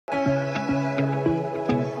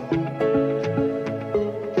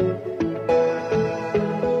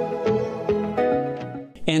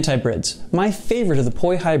Antibrids, my favorite of the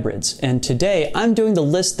Poi hybrids, and today I'm doing the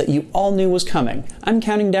list that you all knew was coming. I'm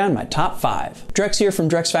counting down my top 5. Drex here from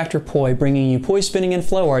DrexFactor Poi, bringing you poi spinning and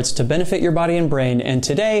flow arts to benefit your body and brain, and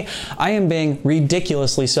today I am being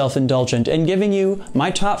ridiculously self-indulgent and giving you my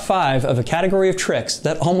top 5 of a category of tricks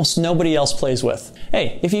that almost nobody else plays with.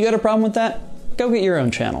 Hey, if you got a problem with that, go get your own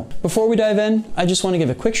channel. Before we dive in, I just want to give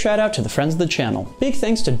a quick shout out to the friends of the channel. Big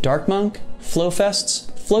thanks to Dark Monk, Flowfests,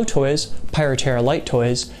 Flow Toys, Pyroterra Light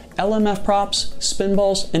Toys, LMF Props,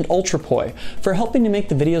 Spinballs, and Ultrapoi for helping to make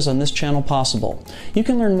the videos on this channel possible. You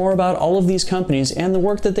can learn more about all of these companies and the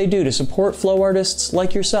work that they do to support flow artists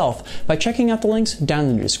like yourself by checking out the links down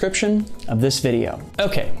in the description of this video.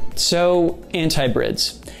 Okay, so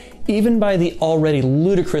Antibrids. Even by the already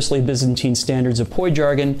ludicrously Byzantine standards of Poi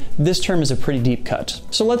jargon, this term is a pretty deep cut.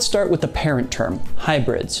 So let's start with the parent term,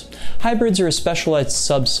 hybrids. Hybrids are a specialized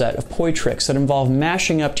subset of Poi tricks that involve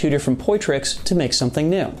mashing up 2 different Poi tricks to make something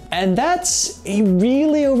new. And that's a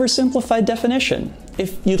really oversimplified definition.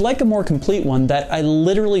 If you'd like a more complete one that I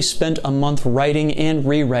literally spent a month writing and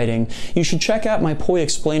rewriting, you should check out my Poi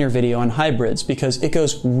explainer video on hybrids because it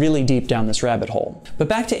goes really deep down this rabbit hole. But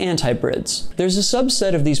back to antibrids. There's a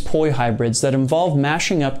subset of these Poi hybrids that involve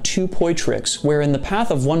mashing up 2 Poi tricks wherein the path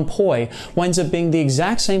of one Poi winds up being the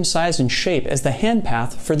exact same size and shape as the hand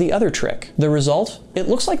path for the other trick. The result? It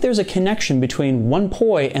looks like there's a connection between one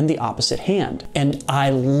Poi and the opposite hand. And I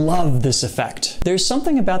love this effect. There's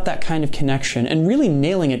something about that kind of connection and really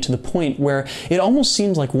nailing it to the point where it almost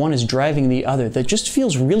seems like one is driving the other that just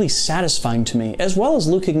feels really satisfying to me, as well as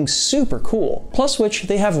looking super cool. Plus which,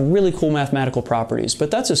 they have really cool mathematical properties,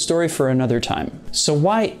 but that's a story for another time. So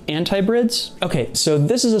why antibrids? Okay, so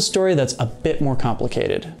this is a story that's a bit more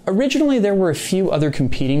complicated. Originally, there were a few other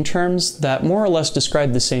competing terms that more or less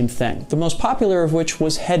described the same thing, the most popular of which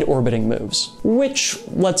was head orbiting moves, which,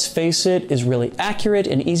 let's face it, is really accurate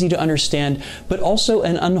and easy to understand, but also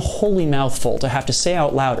an unholy mouthful to have to say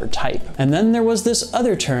out loud or type. And then there was this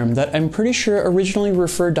other term that I'm pretty sure originally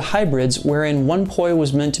referred to hybrids wherein one Poi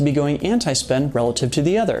was meant to be going anti-spin relative to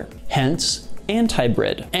the other. Hence,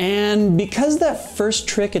 antibrid. And because that first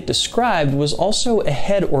trick it described was also a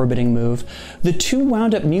head orbiting move, the two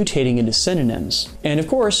wound up mutating into synonyms. And of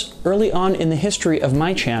course, early on in the history of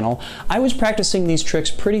my channel, I was practicing these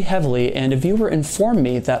tricks pretty heavily, and a viewer informed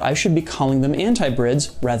me that I should be calling them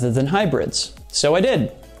antibrids rather than hybrids. So I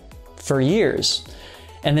did. For years.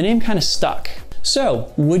 And the name kind of stuck.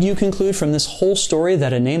 So, would you conclude from this whole story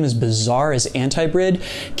that a name as bizarre as Antibrid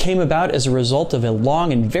came about as a result of a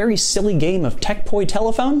long and very silly game of Tech Poi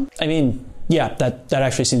telephone? I mean, yeah, that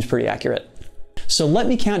actually seems pretty accurate. So let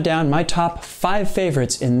me count down my top 5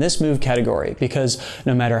 favorites in this move category, because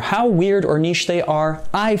no matter how weird or niche they are,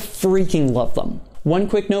 I freaking love them. One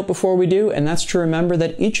quick note before we do, and that's to remember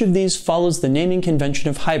that each of these follows the naming convention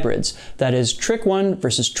of hybrids, that is trick 1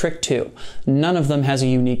 versus trick 2. None of them has a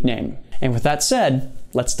unique name. And with that said,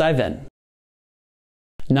 let's dive in.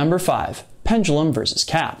 Number 5, pendulum versus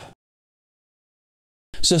cap.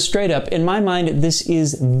 So straight up, in my mind, this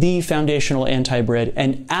is the foundational antibrid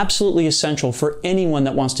and absolutely essential for anyone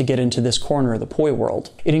that wants to get into this corner of the Poi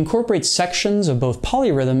world. It incorporates sections of both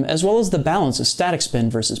polyrhythm as well as the balance of static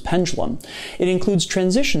spin versus pendulum. It includes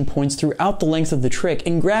transition points throughout the length of the trick,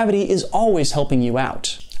 and gravity is always helping you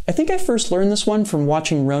out. I think I first learned this one from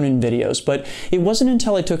watching Ronin videos, but it wasn't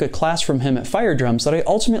until I took a class from him at Fire Drums that I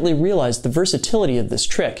ultimately realized the versatility of this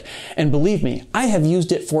trick, and believe me, I have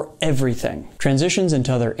used it for everything. Transitions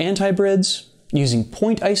into other antibrids, using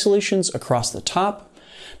point isolations across the top,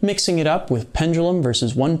 mixing it up with pendulum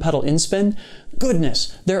versus one pedal inspin.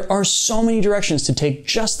 Goodness, there are so many directions to take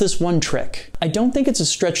just this one trick. I don't think it's a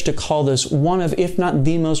stretch to call this one of, if not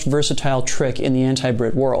the most versatile trick in the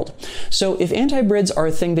antibrid world. So if antibrids are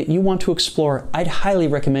a thing that you want to explore, I'd highly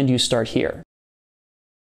recommend you start here.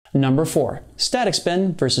 Number 4, static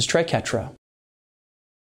spin versus triquetra.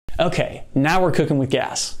 Okay, now we're cooking with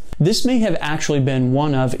gas. This may have actually been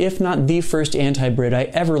one of, if not the first antibrid I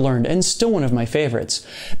ever learned, and still one of my favorites.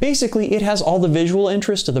 Basically, it has all the visual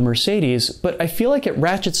interest of the Mercedes, but I feel like it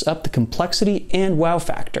ratchets up the complexity and wow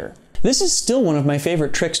factor. This is still one of my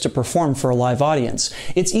favorite tricks to perform for a live audience.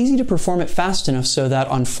 It's easy to perform it fast enough so that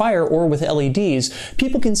on fire or with LEDs,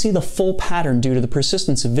 people can see the full pattern due to the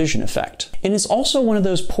persistence of vision effect. And it's also one of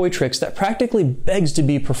those Poi tricks that practically begs to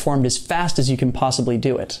be performed as fast as you can possibly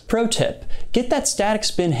do it. Pro tip, get that static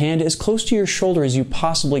spin hand as close to your shoulder as you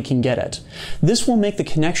possibly can get it. This will make the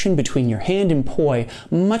connection between your hand and Poi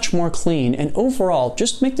much more clean, and overall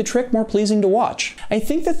just make the trick more pleasing to watch. I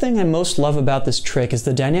think the thing I most love about this trick is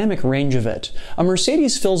the dynamic range of it. A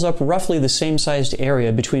Mercedes fills up roughly the same sized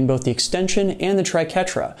area between both the extension and the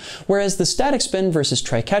triquetra, whereas the static spin versus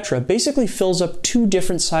triquetra basically fills up two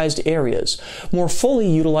different sized areas, more fully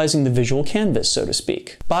utilizing the visual canvas, so to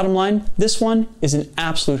speak. Bottom line, this one is an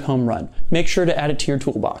absolute home run. Make sure to add it to your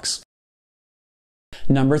toolbox.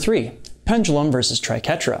 Number 3. Pendulum versus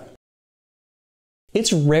triquetra.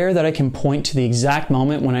 It's rare that I can point to the exact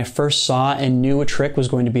moment when I first saw and knew a trick was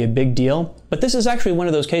going to be a big deal, but this is actually one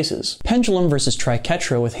of those cases. Pendulum versus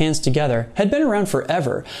triquetra with hands together had been around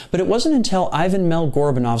forever, but it wasn't until Ivan Mel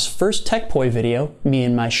Gorbanov's first TechPoi video, Me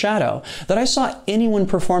and My Shadow, that I saw anyone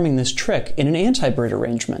performing this trick in an antibrid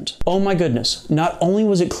arrangement. Oh my goodness, not only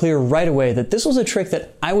was it clear right away that this was a trick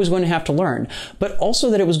that I was going to have to learn, but also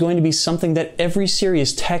that it was going to be something that every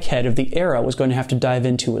serious tech head of the era was going to have to dive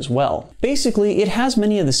into as well. Basically, it has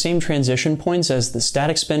many of the same transition points as the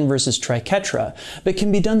static spin versus triquetra, but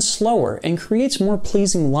can be done slower and creates more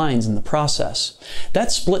pleasing lines in the process.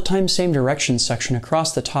 That split time same direction section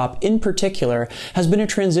across the top in particular has been a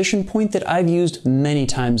transition point that I've used many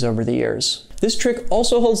times over the years. This trick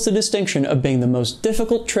also holds the distinction of being the most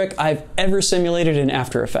difficult trick I've ever simulated in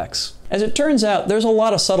After Effects. As it turns out, there's a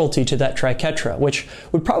lot of subtlety to that triquetra, which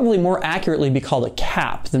would probably more accurately be called a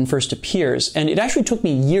cap than first appears, and it actually took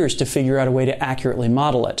me years to figure out a way to accurately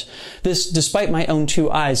model it. This despite my own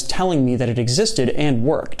two eyes telling me that it existed and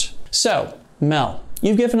worked. So, Mel,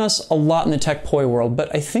 you've given us a lot in the TechPoi world,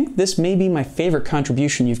 but I think this may be my favorite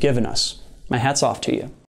contribution you've given us. My hat's off to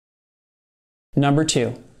you. Number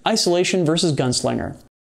 2. Isolation versus gunslinger.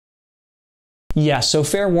 Yeah, so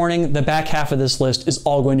fair warning, the back half of this list is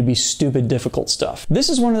all going to be stupid difficult stuff. This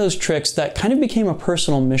is one of those tricks that kind of became a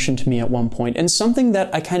personal mission to me at one point, and something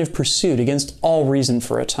that I kind of pursued against all reason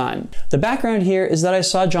for a time. The background here is that I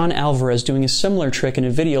saw John Alvarez doing a similar trick in a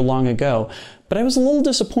video long ago, but I was a little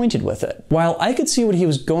disappointed with it. While I could see what he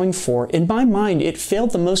was going for, in my mind it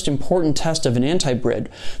failed the most important test of an antibrid.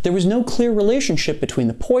 There was no clear relationship between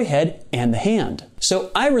the poi head and the hand. So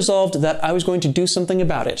I resolved that I was going to do something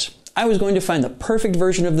about it. I was going to find the perfect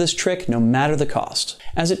version of this trick no matter the cost.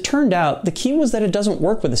 As it turned out, the key was that it doesn't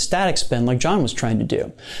work with a static spin like John was trying to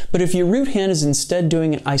do. But if your root hand is instead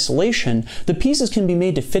doing an isolation, the pieces can be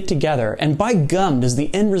made to fit together, and by gum does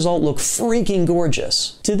the end result look freaking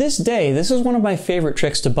gorgeous. To this day, this is one of my favorite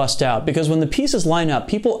tricks to bust out, because when the pieces line up,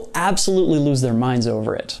 people absolutely lose their minds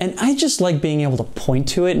over it. And I just like being able to point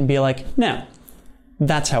to it and be like, no,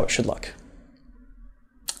 that's how it should look.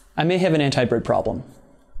 I may have an antibrid problem.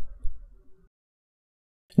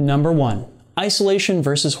 Number 1. Isolation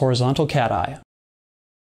versus horizontal cat eye.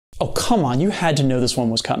 Oh, come on, you had to know this one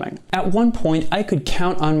was coming. At one point, I could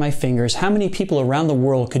count on my fingers how many people around the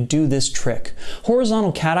world could do this trick.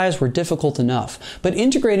 Horizontal cat eyes were difficult enough, but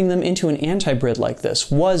integrating them into an antibrid like this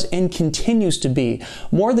was, and continues to be,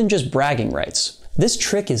 more than just bragging rights. This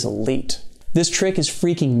trick is elite. This trick is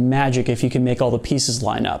freaking magic if you can make all the pieces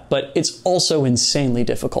line up, but it's also insanely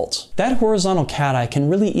difficult. That horizontal cat eye can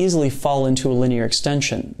really easily fall into a linear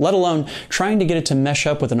extension, let alone trying to get it to mesh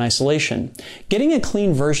up with an isolation. Getting a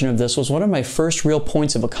clean version of this was one of my first real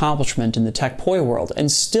points of accomplishment in the TechPoi world,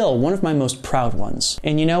 and still one of my most proud ones.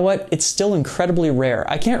 And you know what? It's still incredibly rare.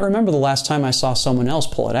 I can't remember the last time I saw someone else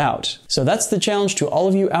pull it out. So that's the challenge to all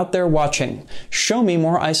of you out there watching. Show me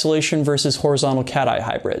more isolation versus horizontal cat eye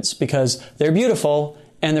hybrids, because they're beautiful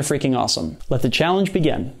and they're freaking awesome. Let the challenge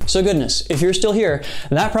begin. So goodness, if you're still here,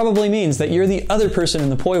 that probably means that you're the other person in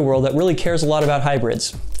the poi world that really cares a lot about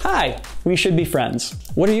hybrids. Hi, we should be friends.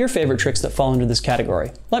 What are your favorite tricks that fall into this category?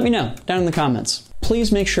 Let me know down in the comments.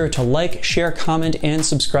 Please make sure to like, share, comment, and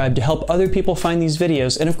subscribe to help other people find these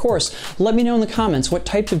videos. And of course, let me know in the comments what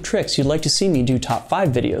types of tricks you'd like to see me do top 5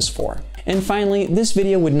 videos for. And finally, this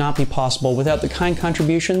video would not be possible without the kind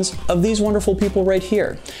contributions of these wonderful people right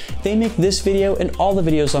here. They make this video and all the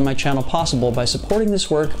videos on my channel possible by supporting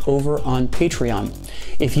this work over on Patreon.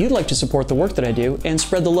 If you'd like to support the work that I do and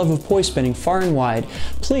spread the love of poi spinning far and wide,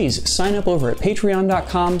 please sign up over at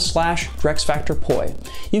patreon.com/DrexFactorPoi.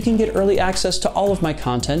 You can get early access to all of my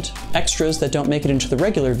content, extras that don't make it into the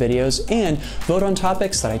regular videos, and vote on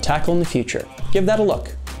topics that I tackle in the future. Give that a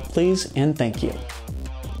look, please and thank you.